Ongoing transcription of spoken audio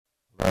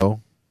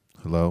Hello,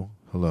 hello,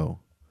 hello.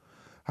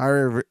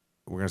 We're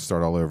going to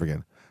start all over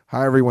again.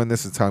 Hi, everyone.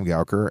 This is Tom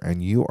Gauker,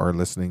 and you are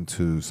listening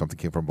to Something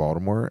Came from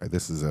Baltimore.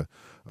 This is a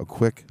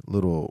quick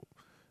little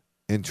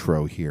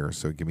intro here,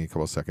 so give me a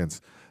couple of seconds.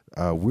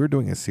 We're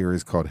doing a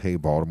series called Hey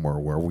Baltimore,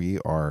 where we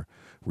are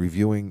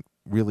reviewing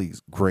really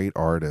great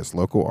artists,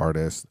 local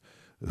artists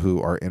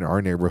who are in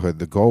our neighborhood.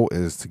 The goal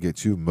is to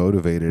get you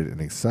motivated and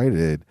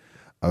excited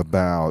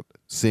about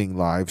seeing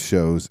live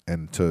shows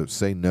and to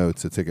say no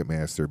to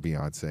Ticketmaster,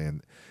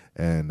 Beyonce,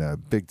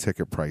 and big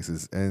ticket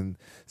prices, and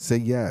say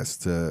yes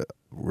to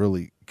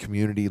really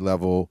community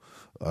level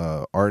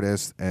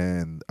artists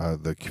and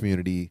the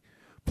community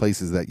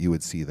places that you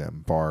would see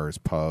them: bars,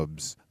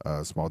 pubs,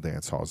 small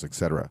dance halls,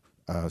 etc.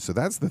 So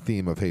that's the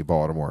theme of Hey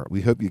Baltimore.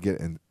 We hope you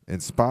get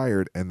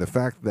inspired, and the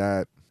fact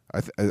that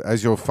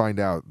as you'll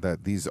find out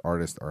that these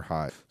artists are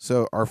hot.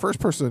 So our first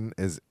person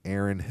is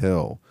Aaron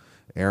Hill.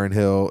 Aaron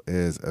Hill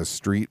is a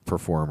street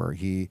performer.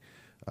 He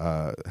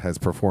has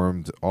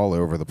performed all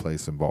over the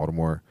place in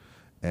Baltimore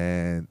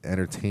and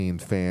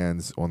entertained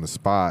fans on the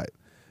spot.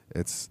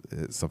 It's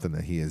something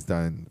that he has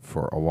done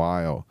for a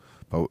while.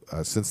 But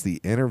since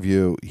the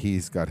interview,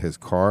 he's got his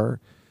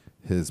car,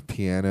 his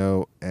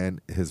piano,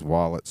 and his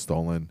wallet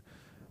stolen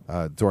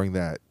during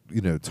that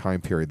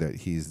time period that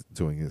he's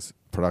doing his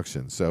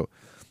production. So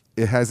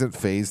it hasn't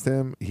phased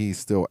him. He's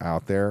still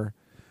out there,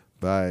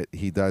 but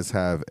he does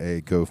have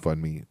a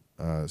GoFundMe.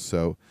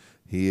 So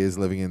he is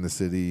living in the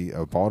city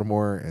of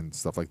Baltimore, and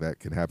stuff like that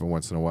can happen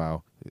once in a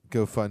while.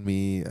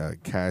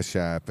 GoFundMe, Cash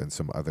App, and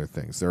some other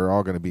things. They're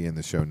all going to be in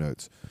the show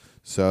notes.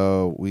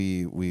 So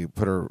we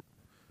put our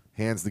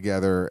hands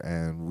together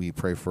and we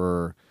pray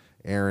for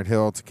Aaron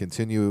Hill to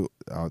continue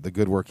the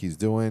good work he's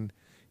doing,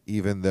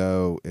 even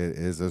though it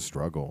is a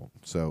struggle.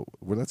 So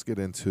let's get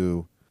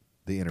into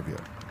the interview.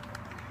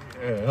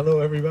 Yeah, hello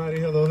everybody.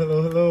 Hello,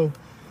 hello, hello.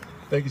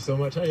 Thank you so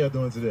much. How y'all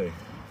doing today?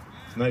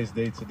 It's a nice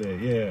day today.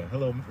 Yeah.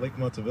 Hello, Lake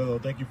Montevideo.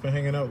 Thank you for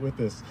hanging out with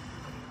us.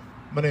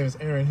 My name is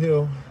Aaron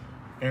Hill.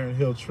 Aaron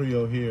Hill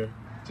Trio here.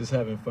 Just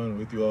having fun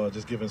with you all,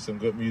 just giving some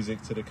good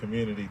music to the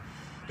community.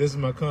 This is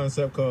my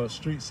concept called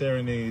Street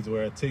Serenades,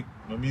 where I take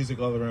my music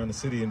all around the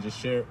city and just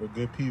share it with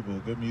good people,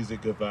 good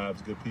music, good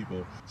vibes, good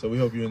people. So we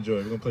hope you enjoy.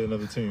 We're going to play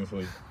another tune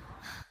for you.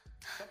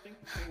 Something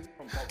came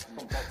from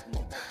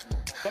Baltimore.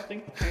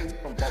 Something came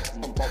from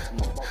Baltimore.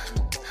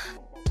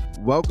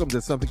 Welcome to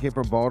Something Came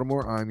from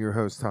Baltimore. I'm your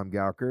host, Tom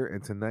Gauker,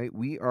 and tonight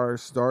we are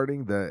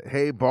starting the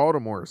Hey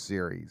Baltimore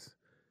series.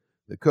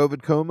 The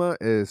COVID coma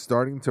is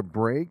starting to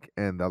break,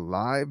 and the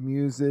live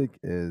music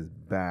is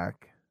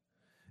back.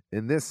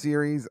 In this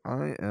series,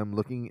 I am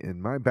looking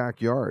in my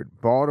backyard,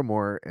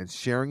 Baltimore, and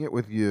sharing it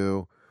with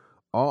you.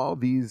 All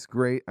these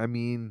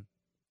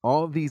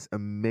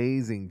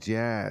amazing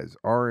jazz,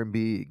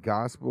 R&B,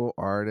 gospel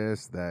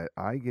artists that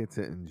I get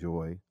to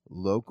enjoy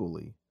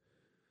locally.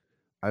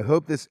 I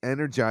hope this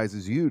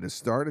energizes you to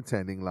start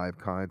attending live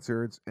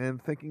concerts and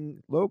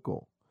thinking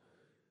local.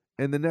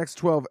 In the next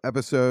 12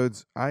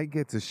 episodes, I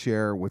get to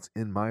share what's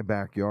in my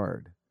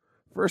backyard.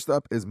 First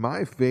up is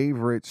my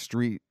favorite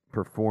street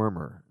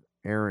performer,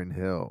 Aaron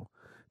Hill.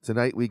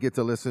 Tonight we get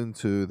to listen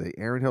to the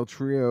Aaron Hill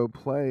Trio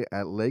play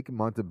at Lake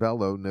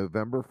Montebello,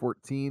 November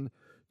 14,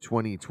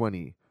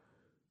 2020.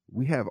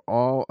 We have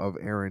all of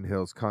Aaron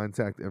Hill's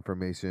contact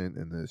information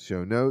in the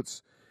show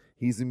notes.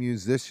 He's a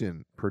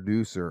musician,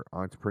 producer,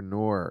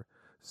 entrepreneur,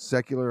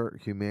 secular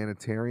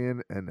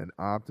humanitarian, and an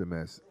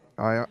optimist.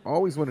 I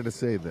always wanted to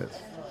say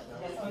this.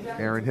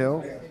 Aaron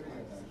Hill,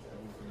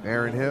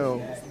 Aaron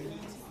Hill,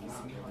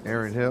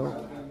 Aaron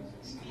Hill,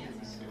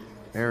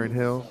 Aaron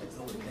Hill,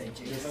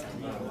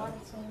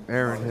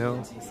 Aaron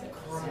Hill,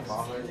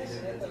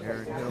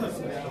 Aaron Hill.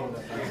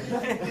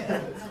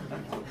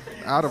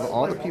 Out of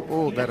all the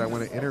people that I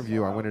want to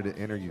interview, I wanted to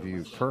interview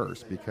you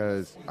first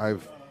because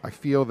I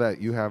feel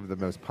that you have the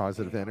most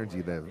positive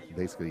energy than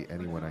basically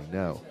anyone I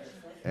know.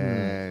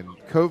 And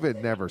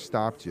COVID never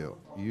stopped you.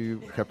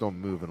 You kept on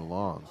moving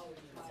along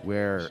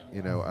where,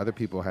 other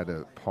people had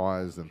to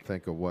pause and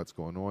think of what's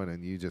going on,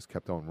 and you just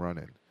kept on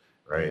running.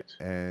 Right.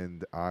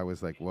 And I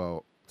was like,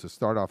 well, to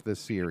start off this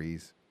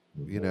series,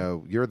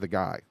 you're the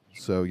guy.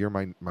 So you're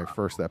my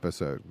first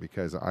episode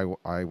because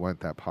I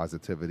want that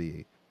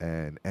positivity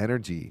and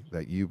energy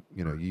that you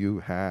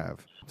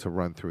have to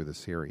run through the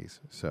series.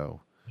 So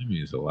It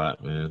means a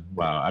lot, man.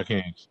 Wow, I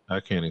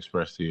can't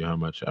express to you how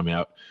much. I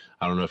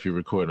don't know if you're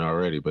recording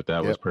already, but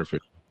that was yep.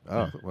 perfect. Oh,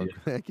 Yeah, well, yeah,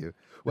 thank you.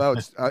 Well,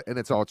 it's and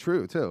it's all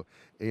true too.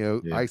 yeah.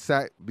 I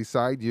sat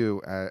beside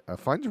you at a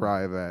fun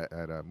drive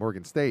at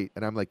Morgan State,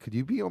 and I'm like, "Could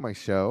you be on my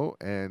show?"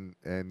 And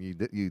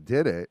you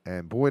did it,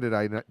 and boy, did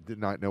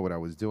not know what I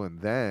was doing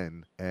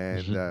then.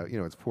 And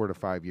it's 4 to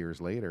 5 years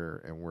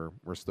later, and we're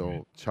Right.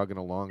 still chugging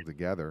along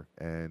together.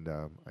 And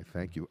I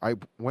thank you. I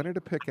wanted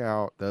to pick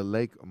out the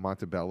Lake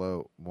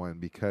Montebello one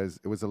because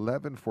it was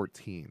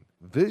 11/14.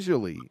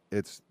 Visually,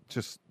 it's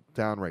just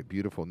downright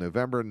beautiful.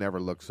 November never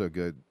looked so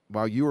good.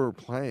 While you were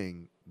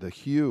playing, the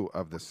hue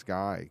of the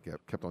sky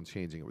kept on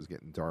changing. It was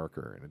getting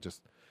darker, and it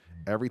just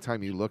every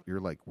time you look,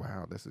 you're like,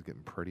 "Wow, this is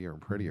getting prettier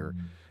and prettier."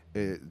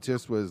 it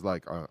just was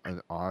like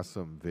an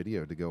awesome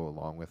video to go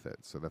along with it.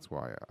 So that's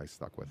why I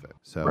stuck with it.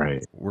 So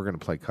Right. we're going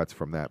to play cuts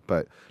from that.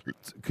 But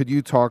could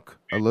you talk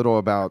a little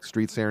about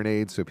Street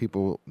Serenade so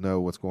people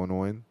know what's going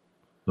on?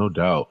 No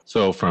doubt.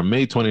 So from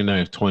May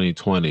 29th,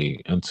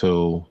 2020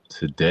 until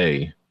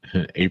today,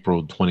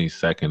 April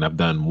 22nd, I've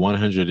done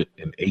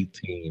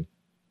 118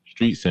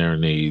 Street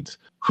Serenades,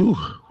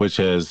 which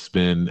has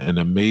been an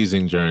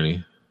amazing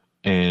journey.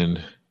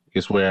 And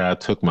it's where I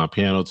took my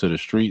piano to the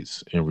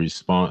streets in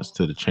response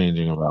to the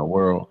changing of our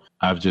world.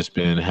 I've just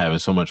been having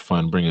so much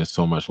fun, bringing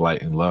so much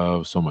light and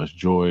love, so much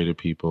joy to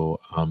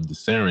people. The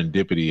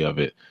serendipity of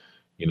it,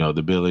 the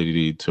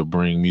ability to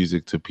bring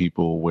music to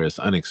people where it's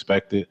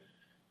unexpected.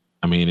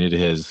 I mean, it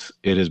has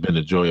been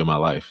the joy of my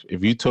life.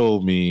 If you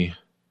told me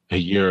a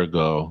year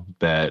ago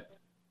that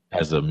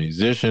as a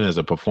musician, as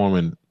a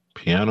performing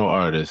piano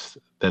artist,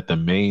 that the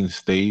main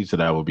stage that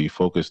I would be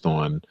focused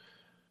on,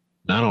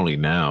 not only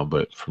now,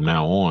 but from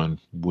now on,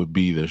 would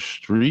be the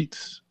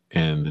streets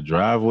and the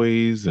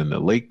driveways and the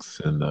lakes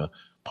and the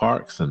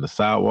parks and the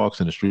sidewalks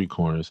and the street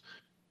corners,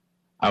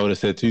 I would have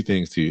said two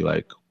things to you,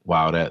 like,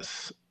 wow,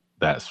 that's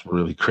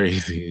really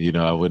crazy.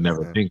 I would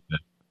never think that.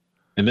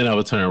 And then I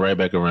would turn right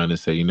back around and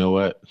say, you know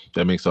what?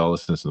 That makes all the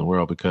sense in the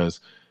world,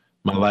 because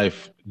my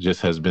life just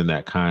has been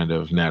that kind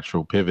of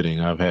natural pivoting.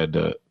 I've had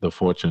the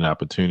fortunate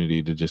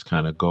opportunity to just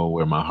kind of go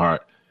where my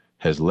heart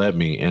has led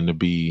me, and to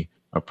be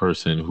a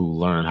person who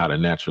learned how to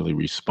naturally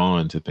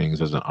respond to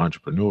things as an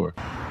entrepreneur.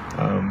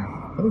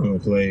 I'm gonna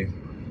play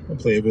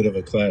a bit of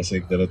a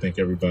classic that I think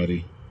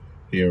everybody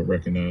here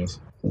recognize.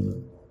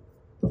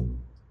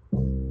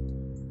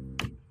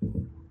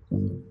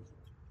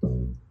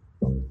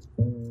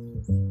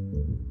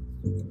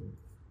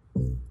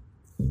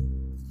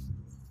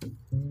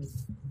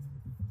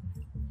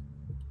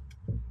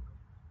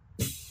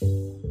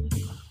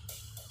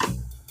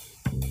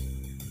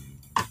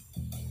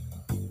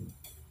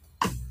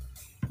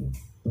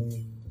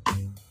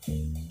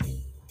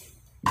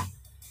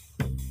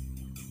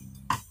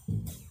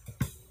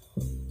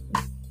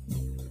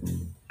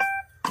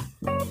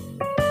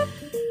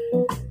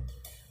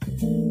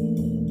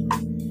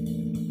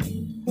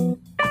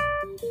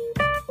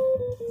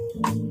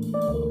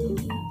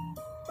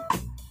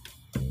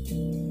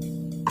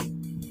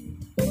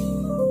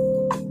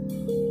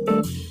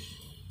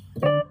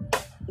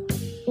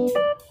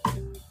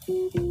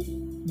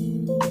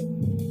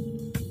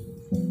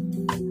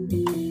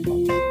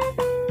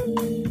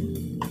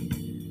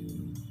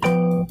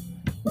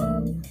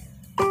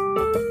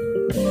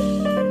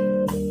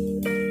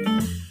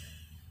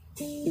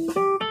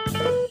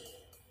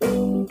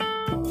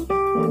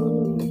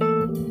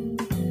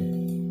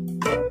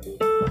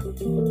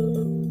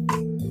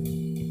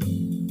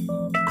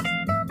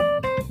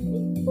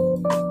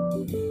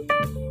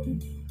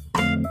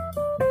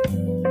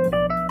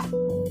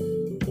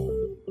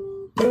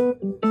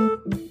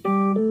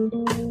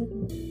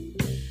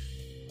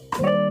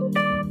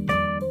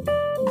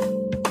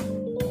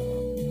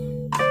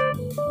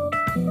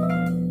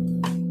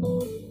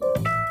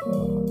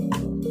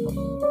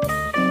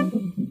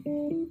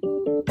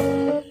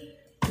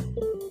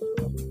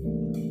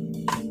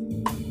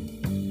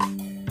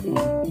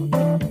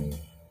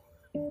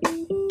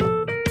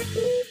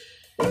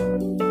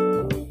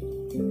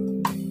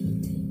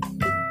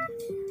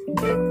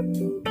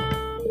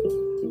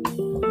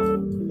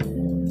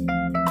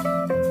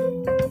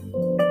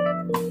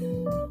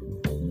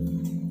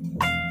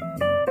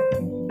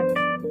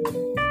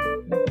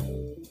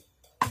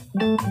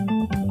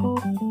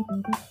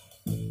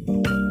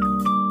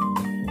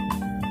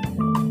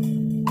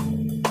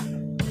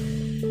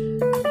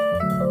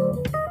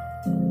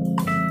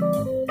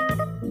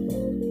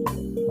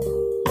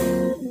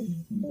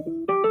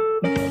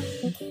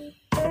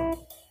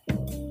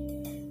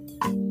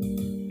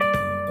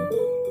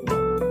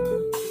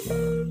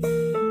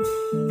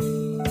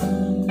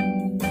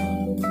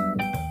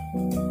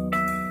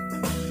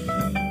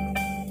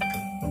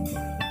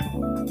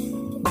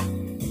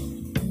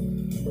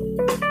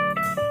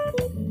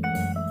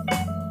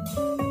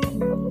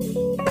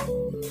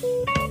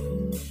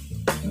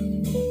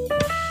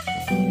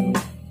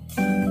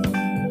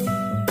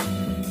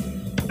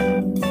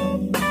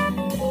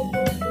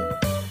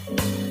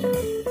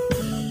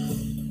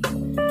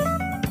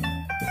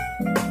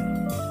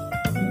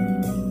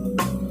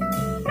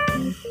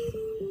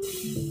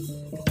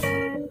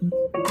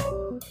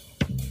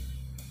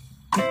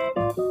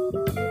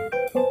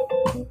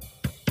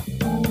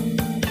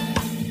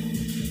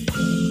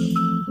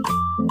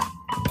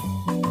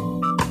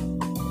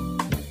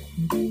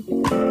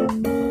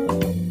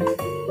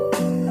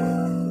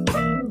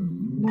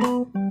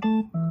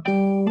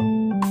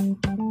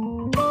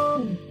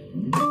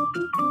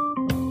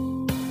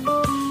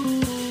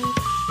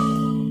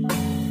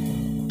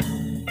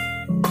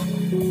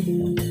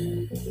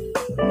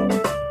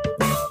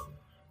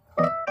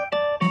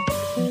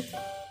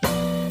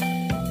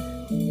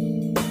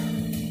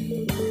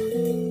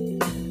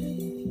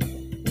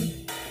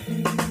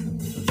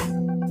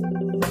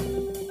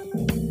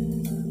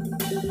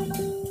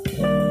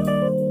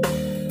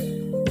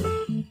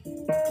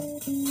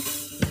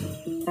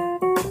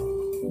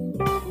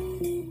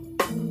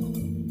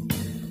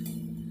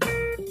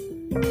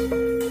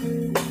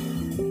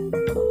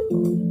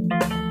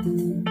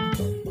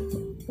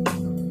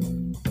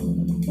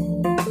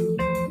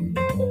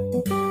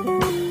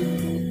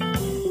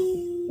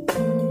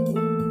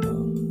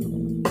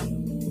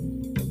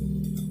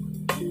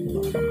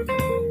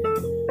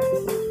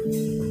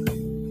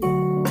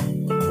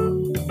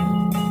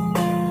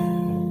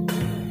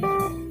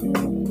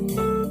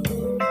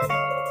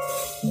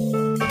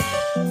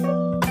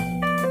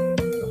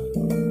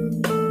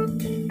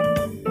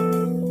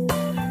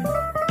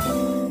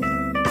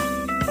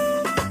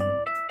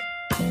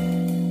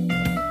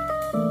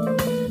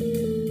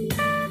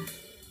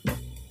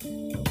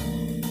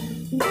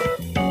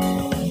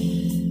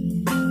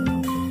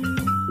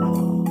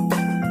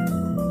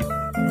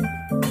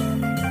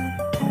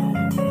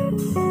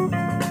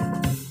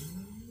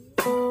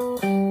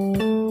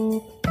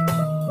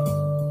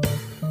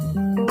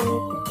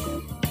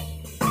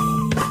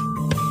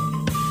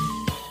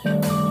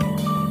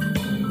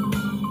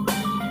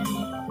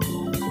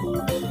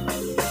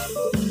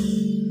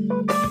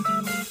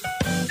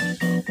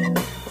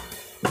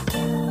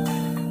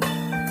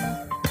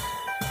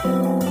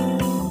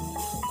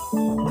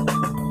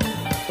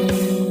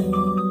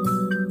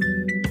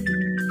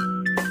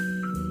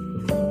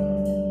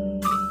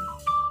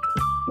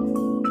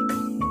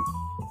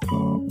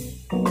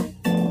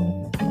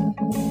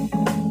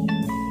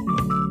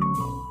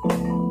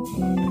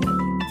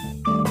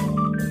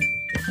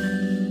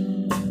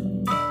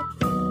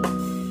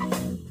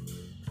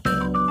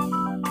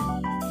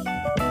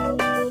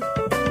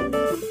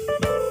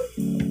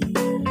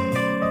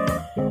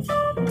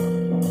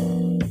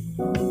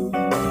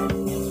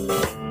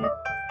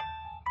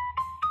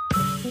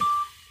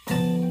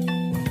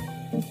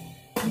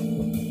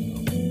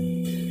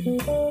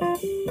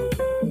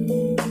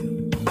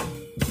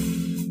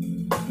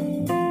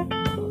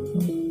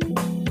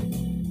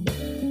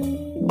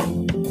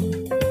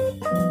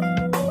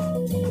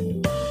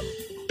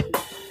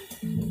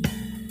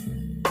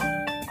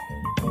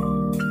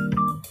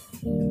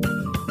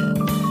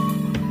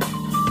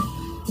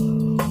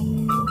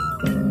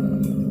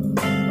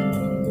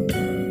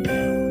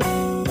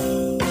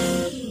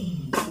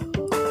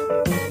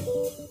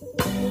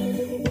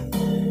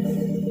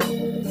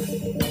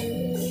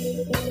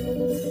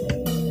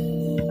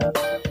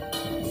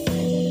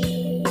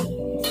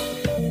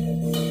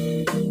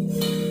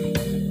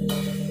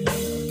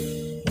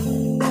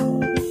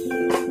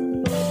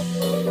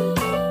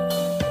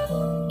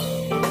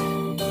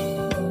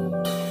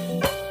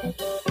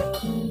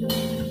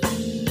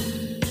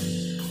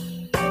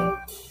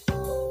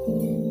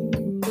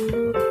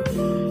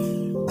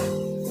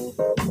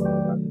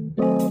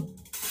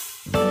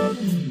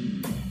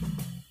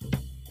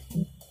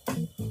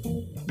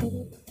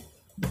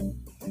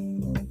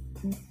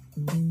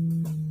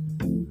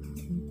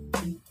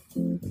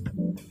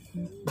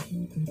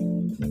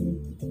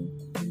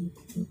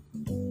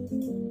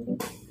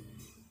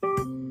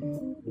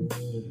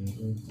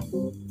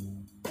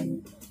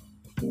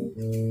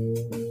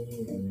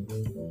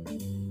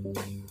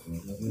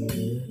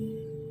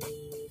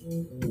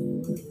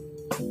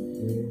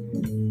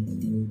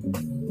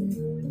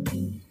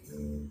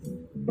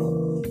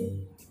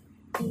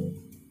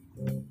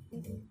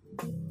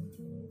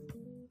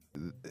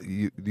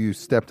 You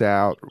stepped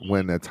out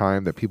when a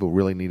time that people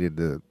really needed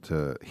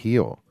to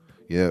heal.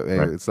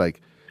 Right. It's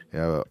like,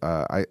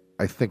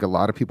 I think a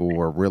lot of people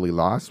were really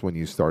lost when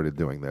you started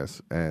doing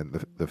this,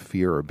 and the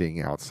fear of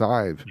being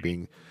outside,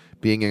 being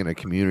in a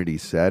community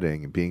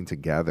setting, being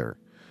together.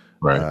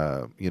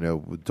 Right.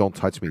 Don't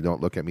touch me,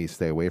 don't look at me,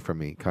 stay away from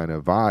me, kind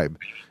of vibe,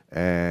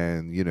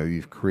 and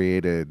you've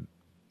created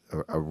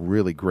a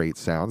really great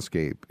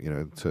soundscape,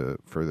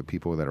 for the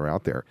people that are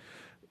out there.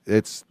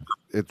 It's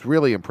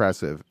really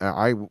impressive.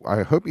 I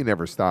hope you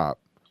never stop.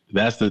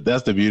 That's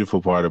the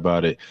beautiful part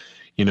about it.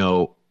 You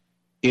know,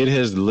 it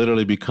has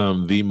literally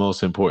become the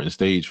most important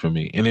stage for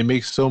me. And it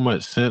makes so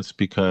much sense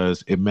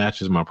because it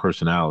matches my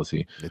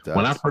personality. It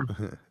When I does. first,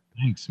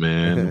 thanks,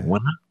 man.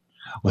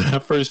 When I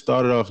first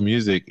started off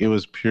music, it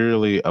was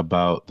purely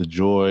about the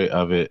joy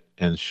of it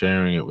and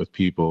sharing it with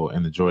people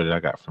and the joy that I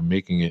got from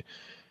making it.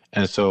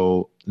 And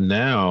so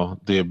now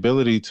the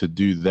ability to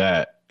do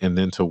that and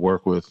then to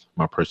work with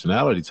my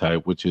personality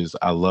type, which is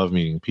I love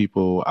meeting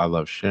people, I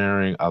love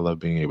sharing, I love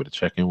being able to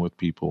check in with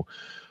people.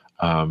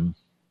 Um,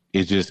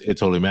 it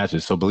totally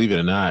matches. So believe it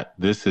or not,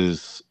 this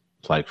is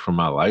like for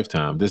my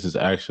lifetime, this is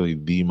actually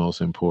the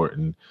most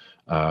important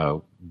uh,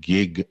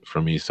 gig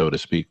for me, so to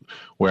speak,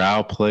 where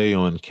I'll play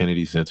on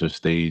Kennedy Center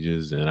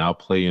stages and I'll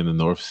play in the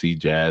North Sea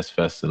Jazz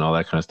Fest and all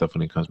that kind of stuff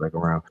when it comes back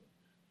around.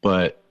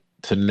 But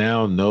to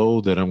now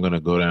know that I'm going to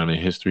go down in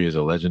history as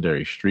a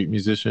legendary street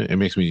musician, it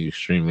makes me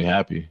extremely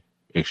happy.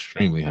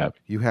 Extremely happy.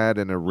 You had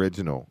an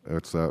original.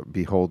 It's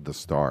 "Behold the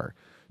Star."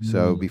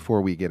 So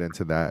before we get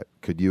into that,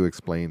 could you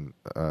explain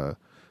the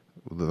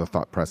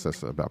thought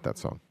process about that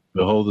song?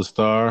 Behold the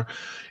Star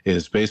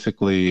is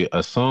basically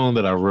a song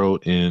that I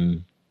wrote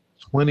in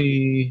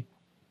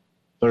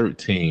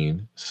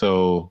 2013.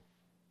 So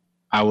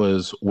I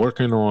was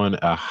working on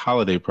a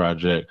holiday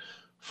project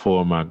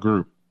for my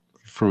group,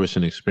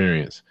 Fruition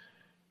Experience.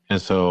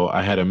 And so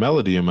I had a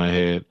melody in my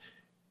head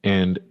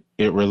and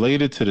it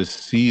related to the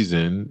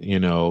season,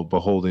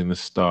 beholding the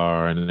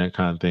star and that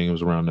kind of thing. It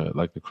was around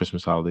the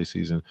Christmas holiday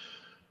season.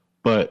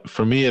 But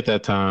for me at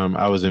that time,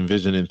 I was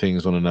envisioning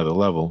things on another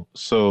level.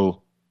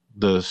 So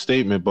the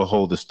statement,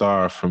 behold the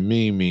star, for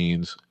me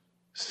means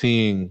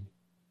seeing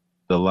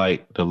the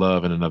light, the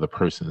love in another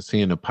person,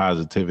 seeing the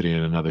positivity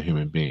in another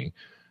human being.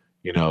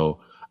 You know,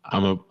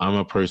 I'm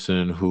a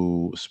person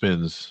who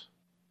spends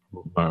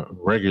a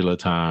regular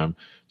time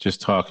just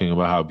talking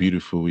about how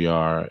beautiful we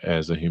are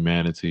as a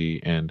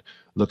humanity and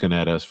looking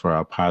at us for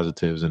our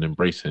positives and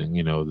embracing,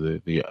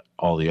 the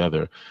all the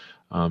other.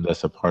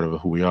 That's a part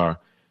of who we are.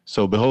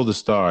 So, Behold the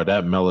Star,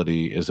 that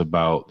melody is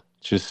about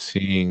just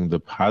seeing the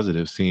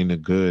positive, seeing the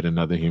good in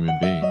other human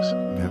beings.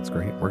 That's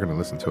great. We're going to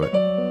listen to it.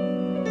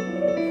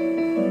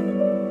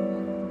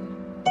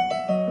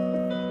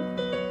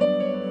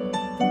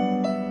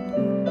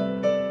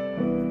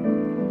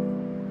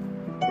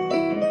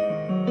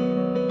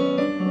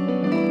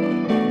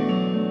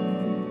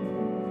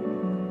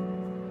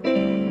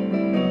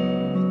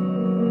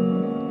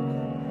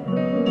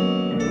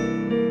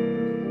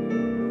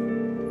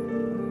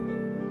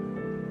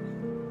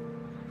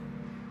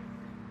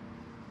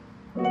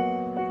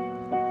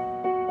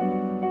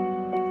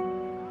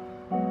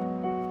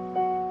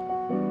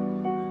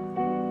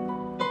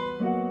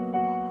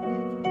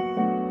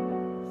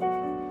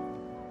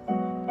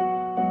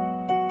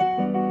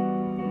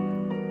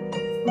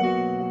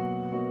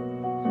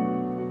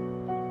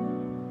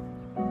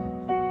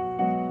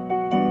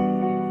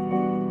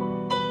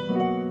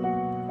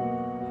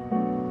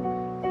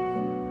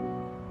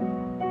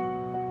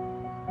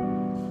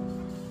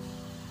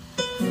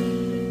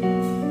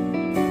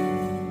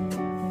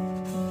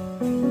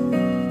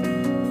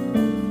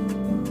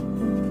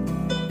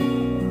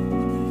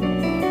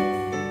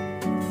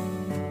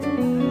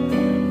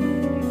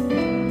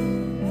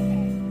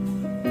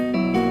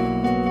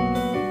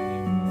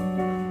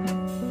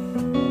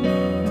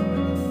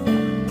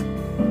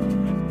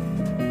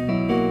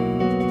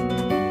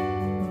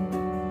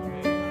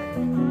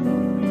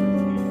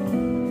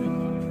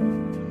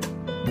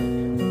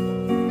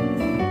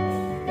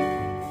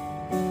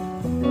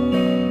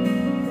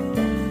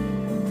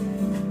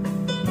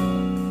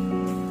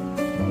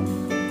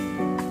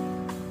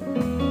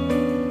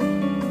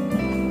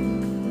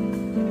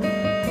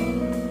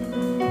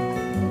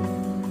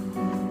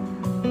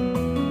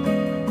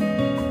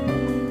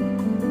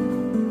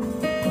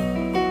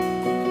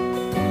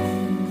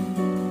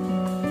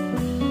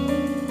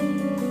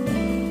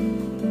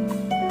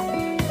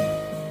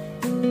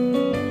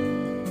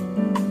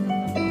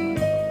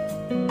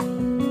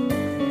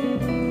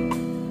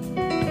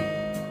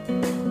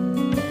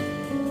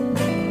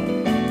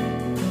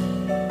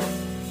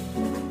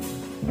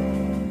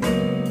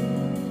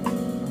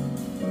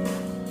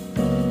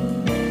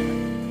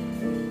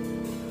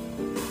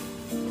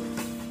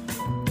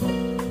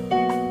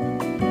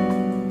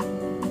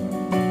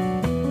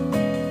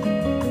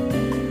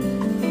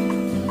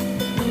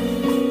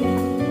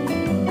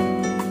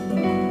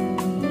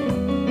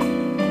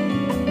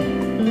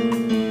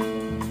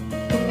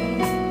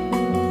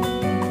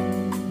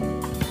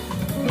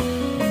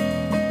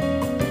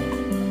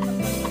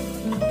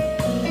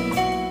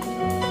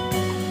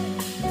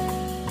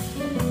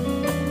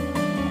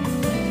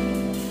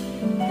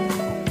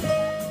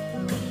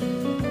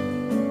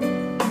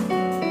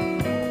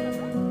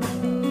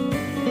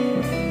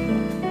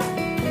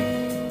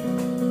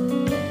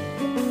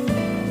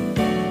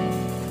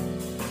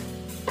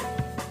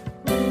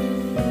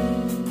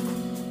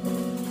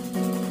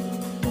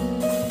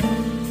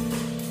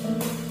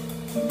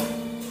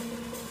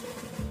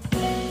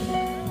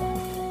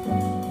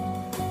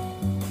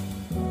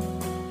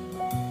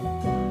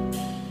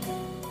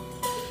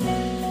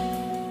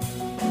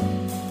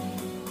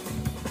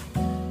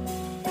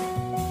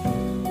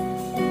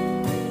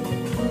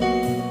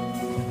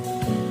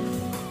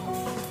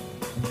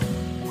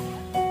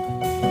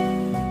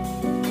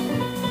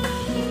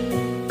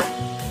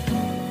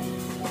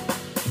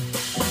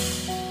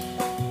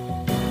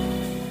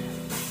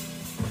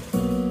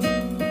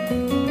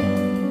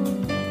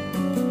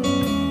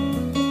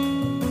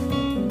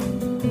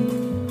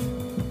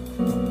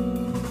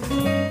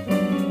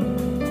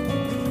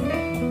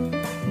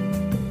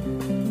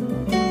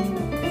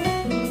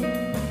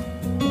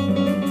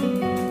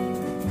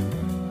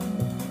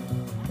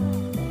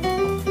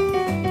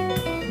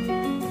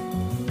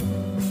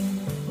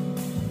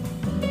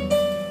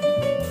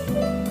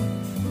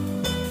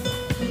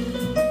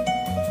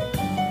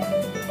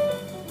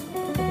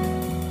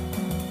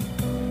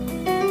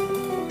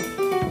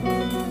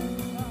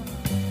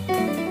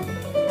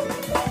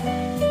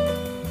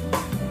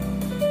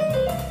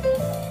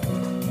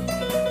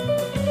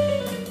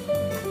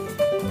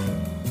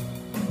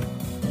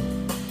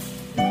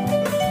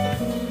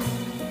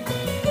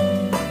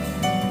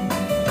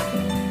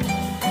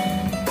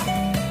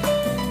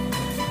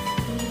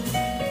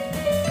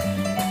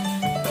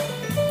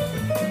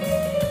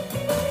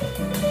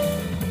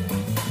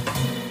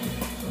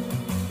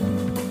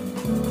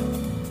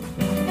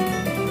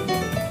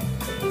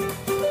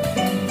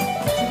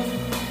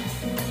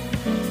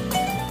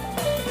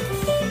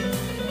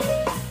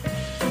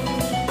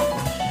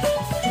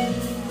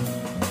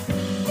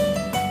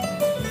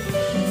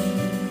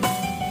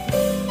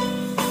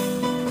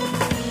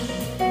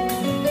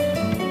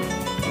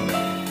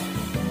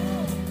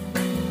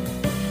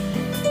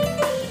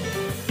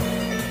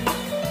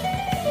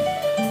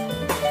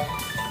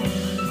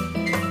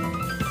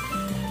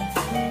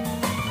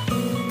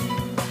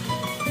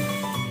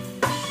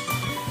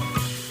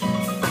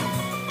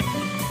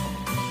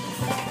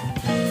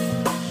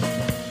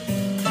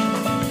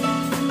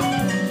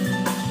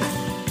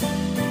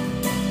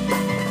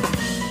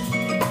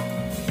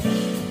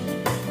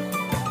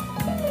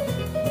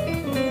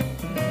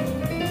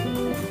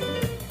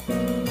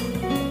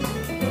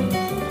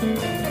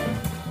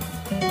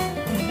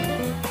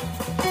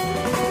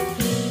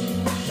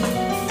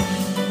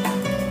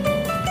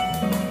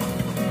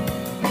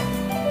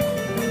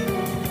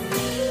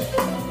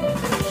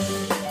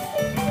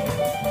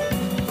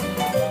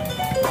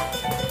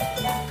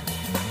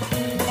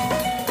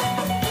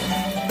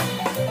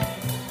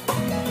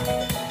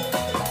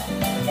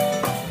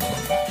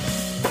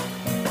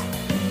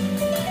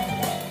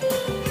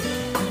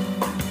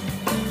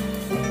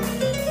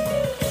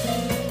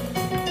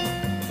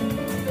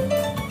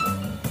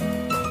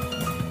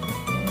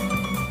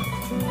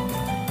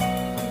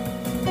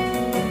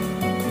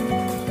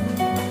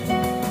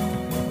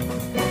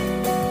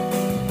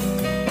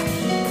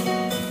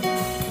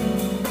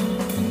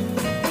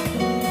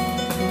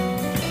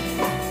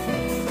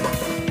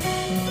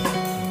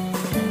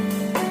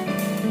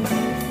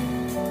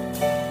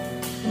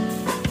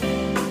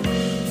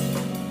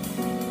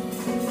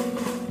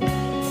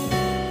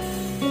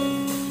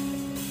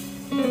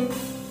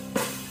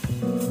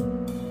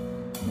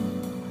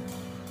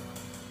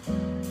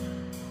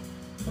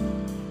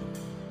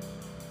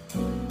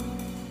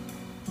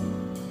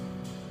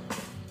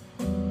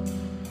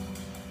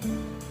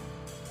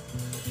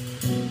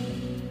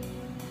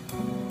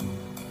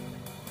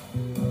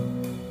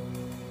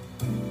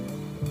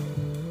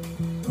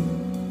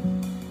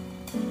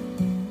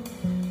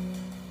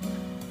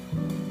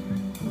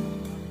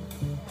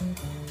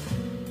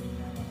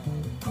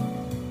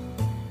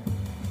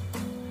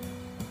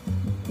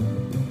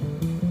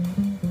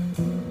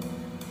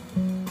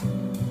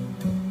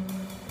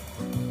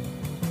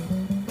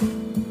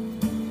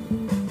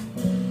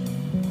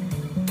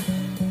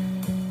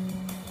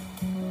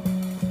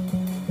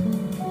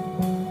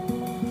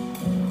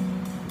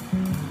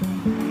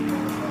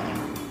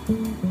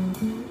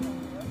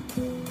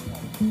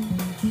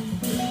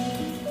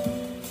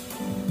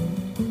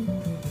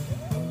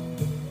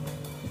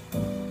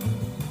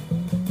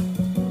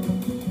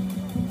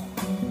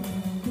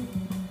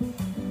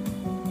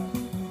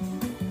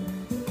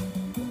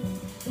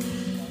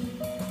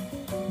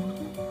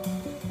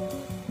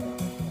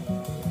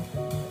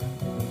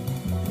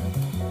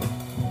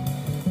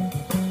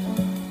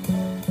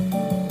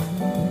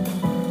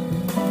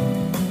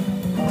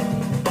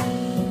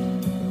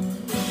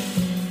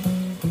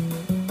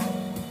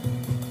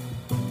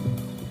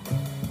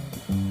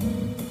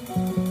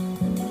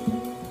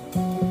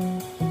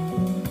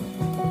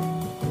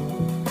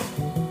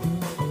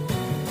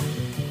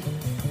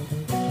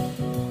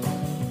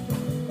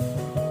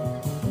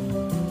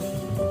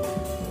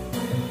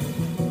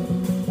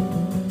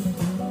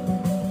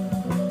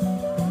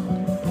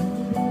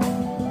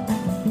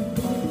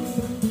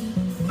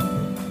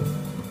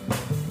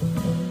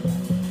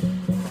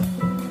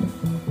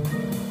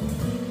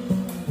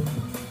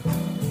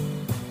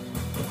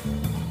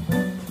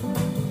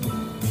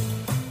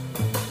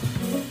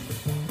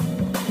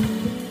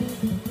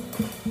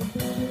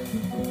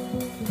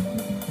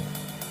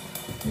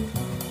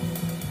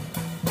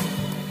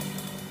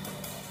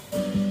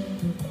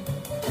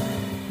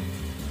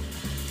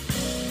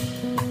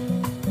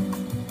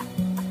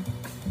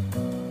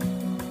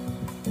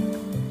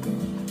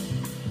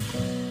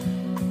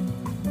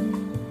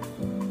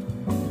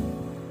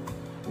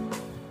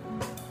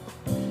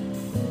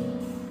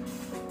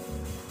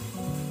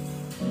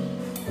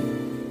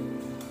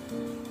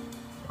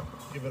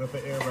 it up for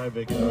Ed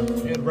Ryback,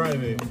 y'all. Ed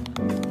Ryback.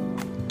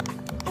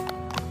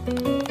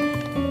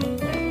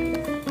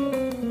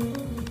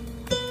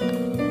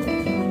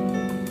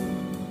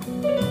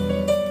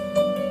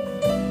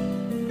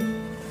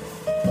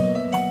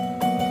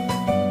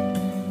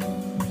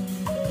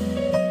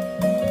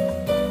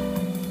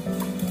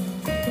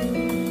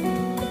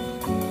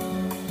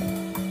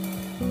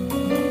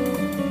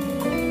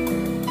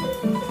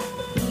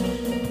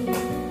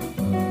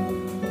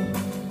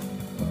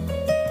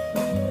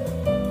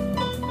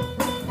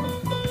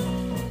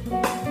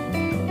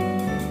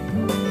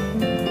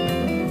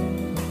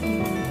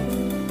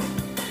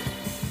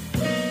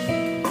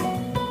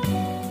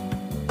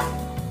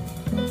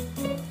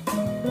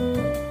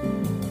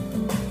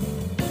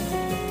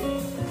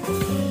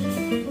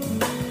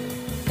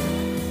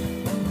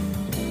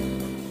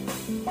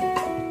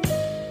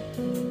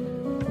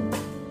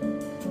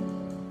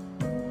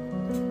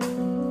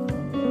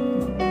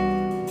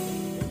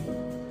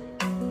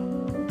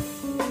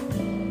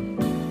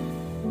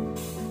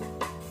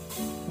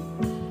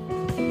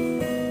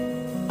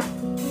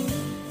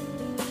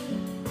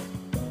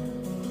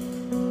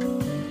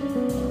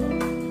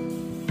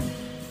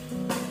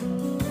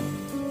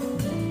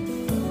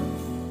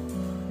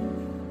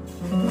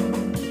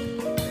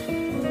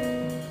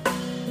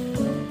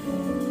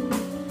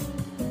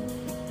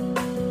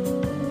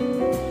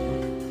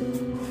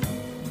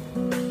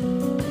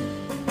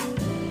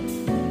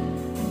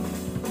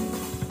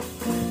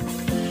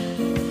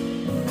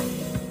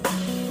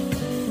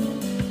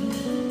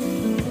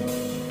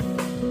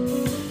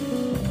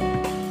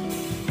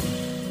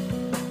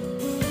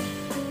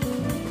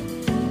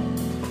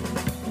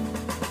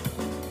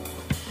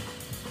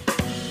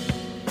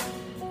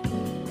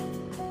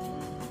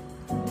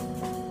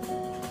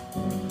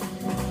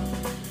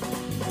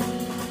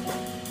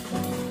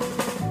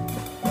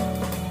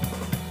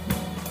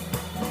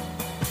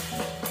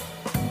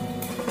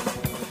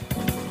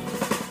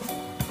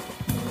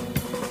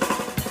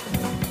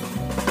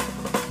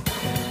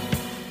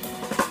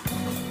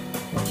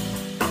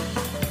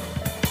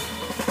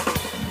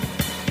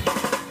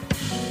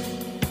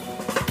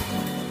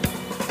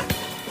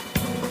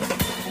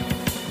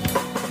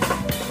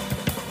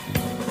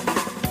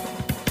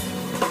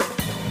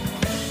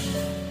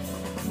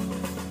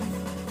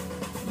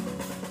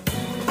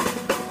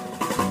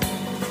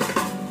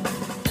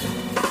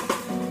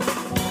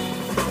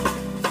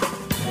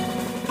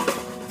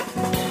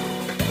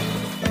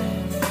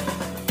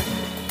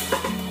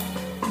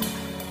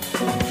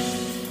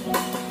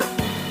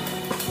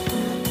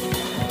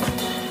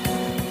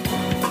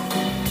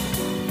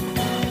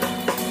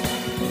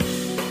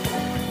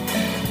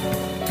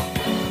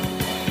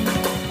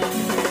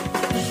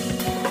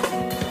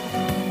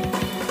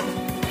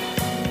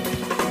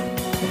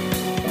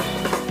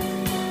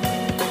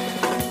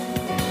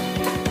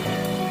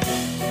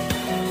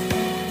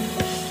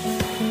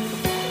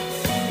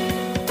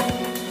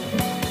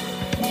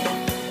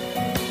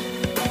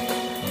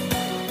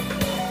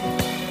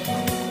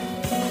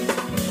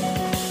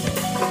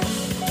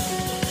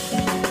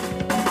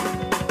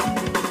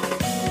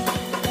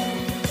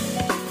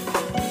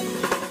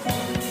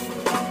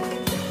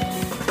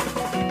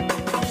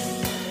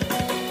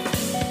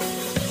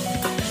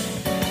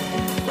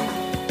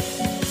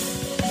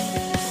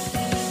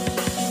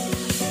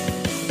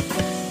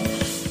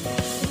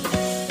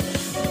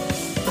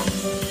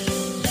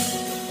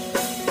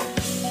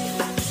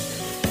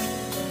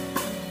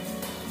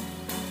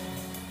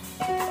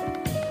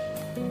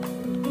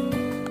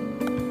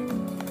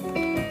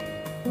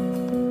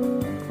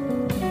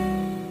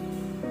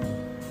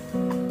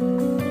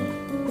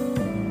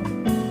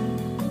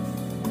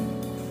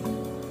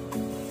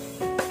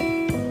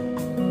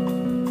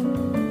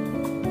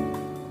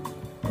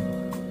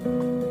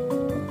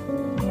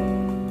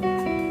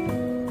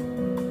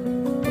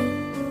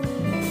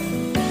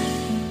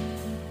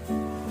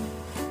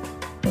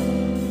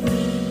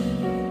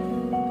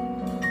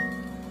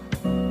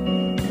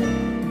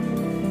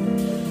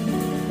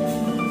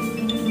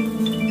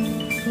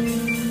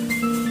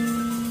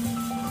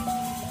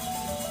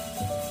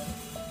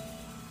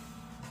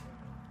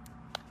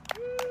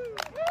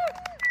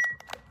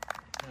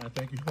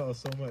 Thank you all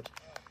so much.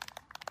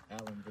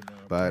 Alan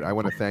Bernard. But I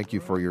want to thank you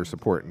for your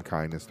support and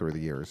kindness through the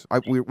years.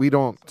 We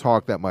don't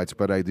talk that much,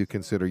 but I do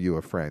consider you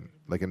a friend.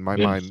 Like in my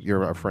Yes. mind,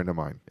 you're a friend of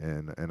mine,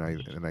 and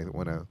I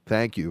want to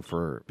thank you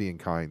for being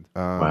kind.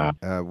 Wow.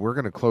 We're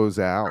going to close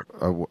out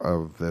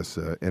of this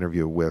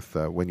interview with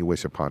 "When You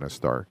Wish Upon a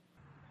Star."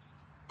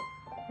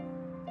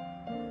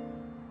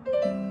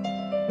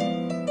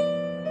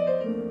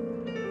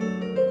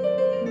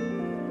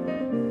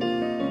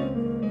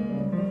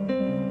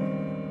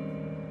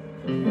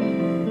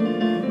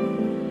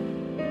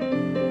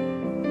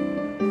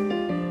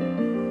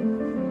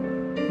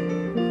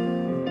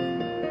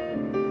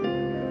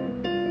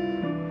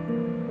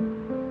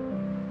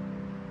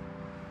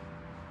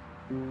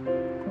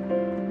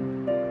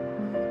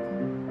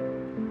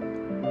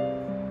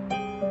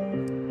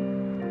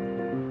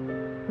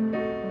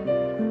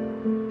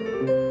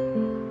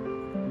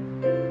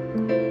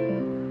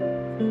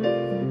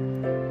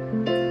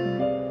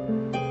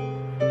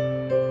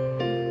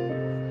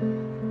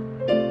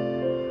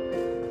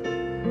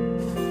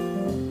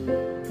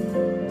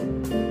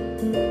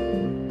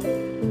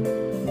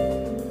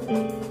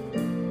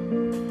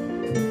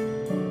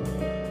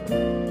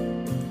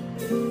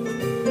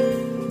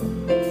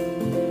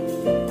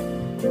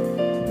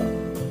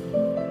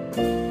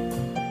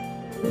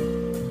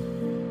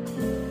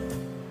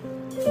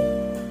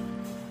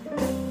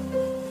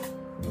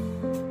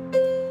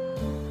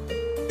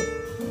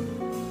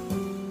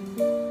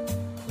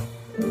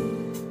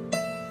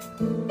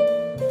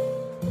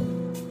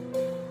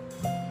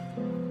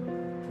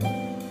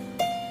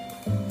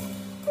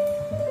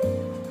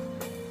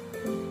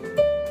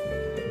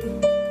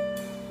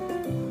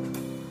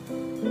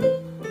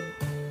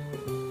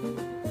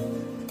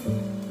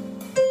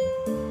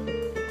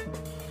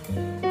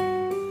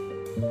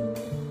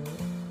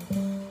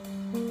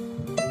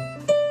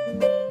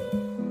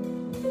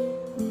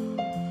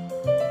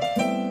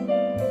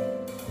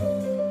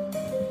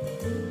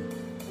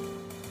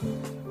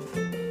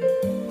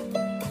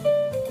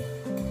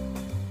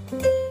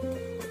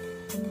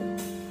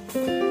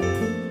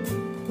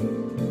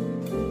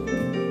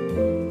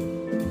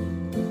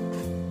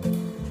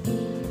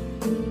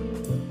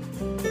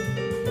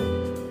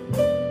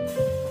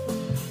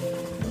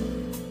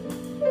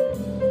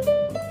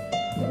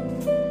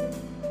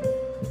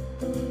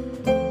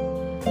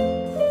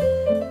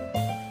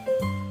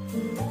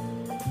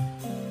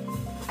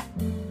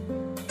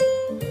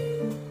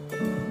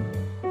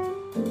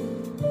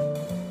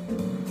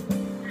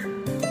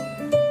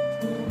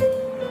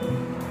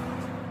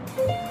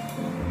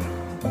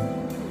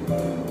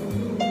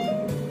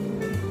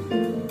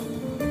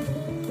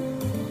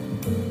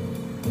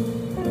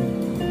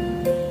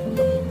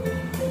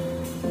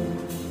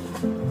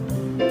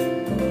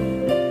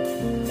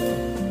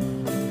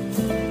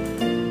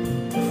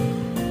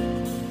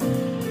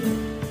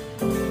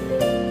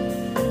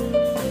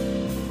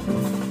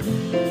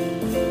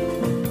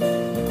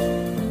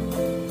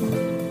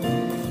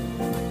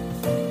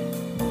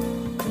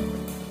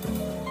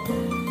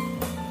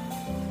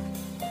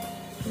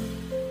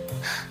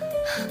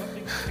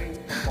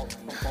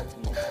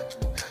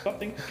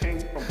 Something came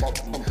from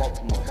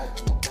Baltimore.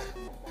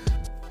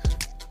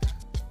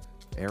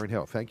 Aaron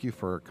Hill, thank you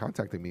for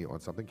contacting me on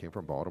Something Came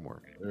from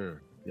Baltimore.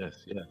 Sure.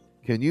 Yes, yes.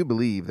 Can you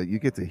believe that you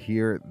get to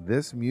hear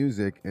this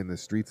music in the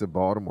streets of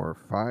Baltimore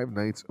 5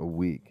 nights a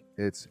week?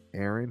 It's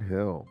Aaron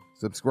Hill.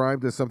 Subscribe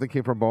to Something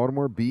Came from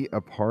Baltimore. Be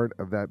a part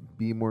of that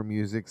Be More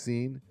music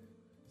scene.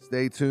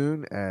 Stay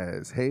tuned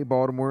as Hey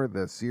Baltimore,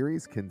 the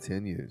series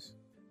continues.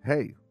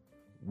 Hey,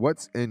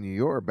 what's in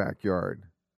your backyard?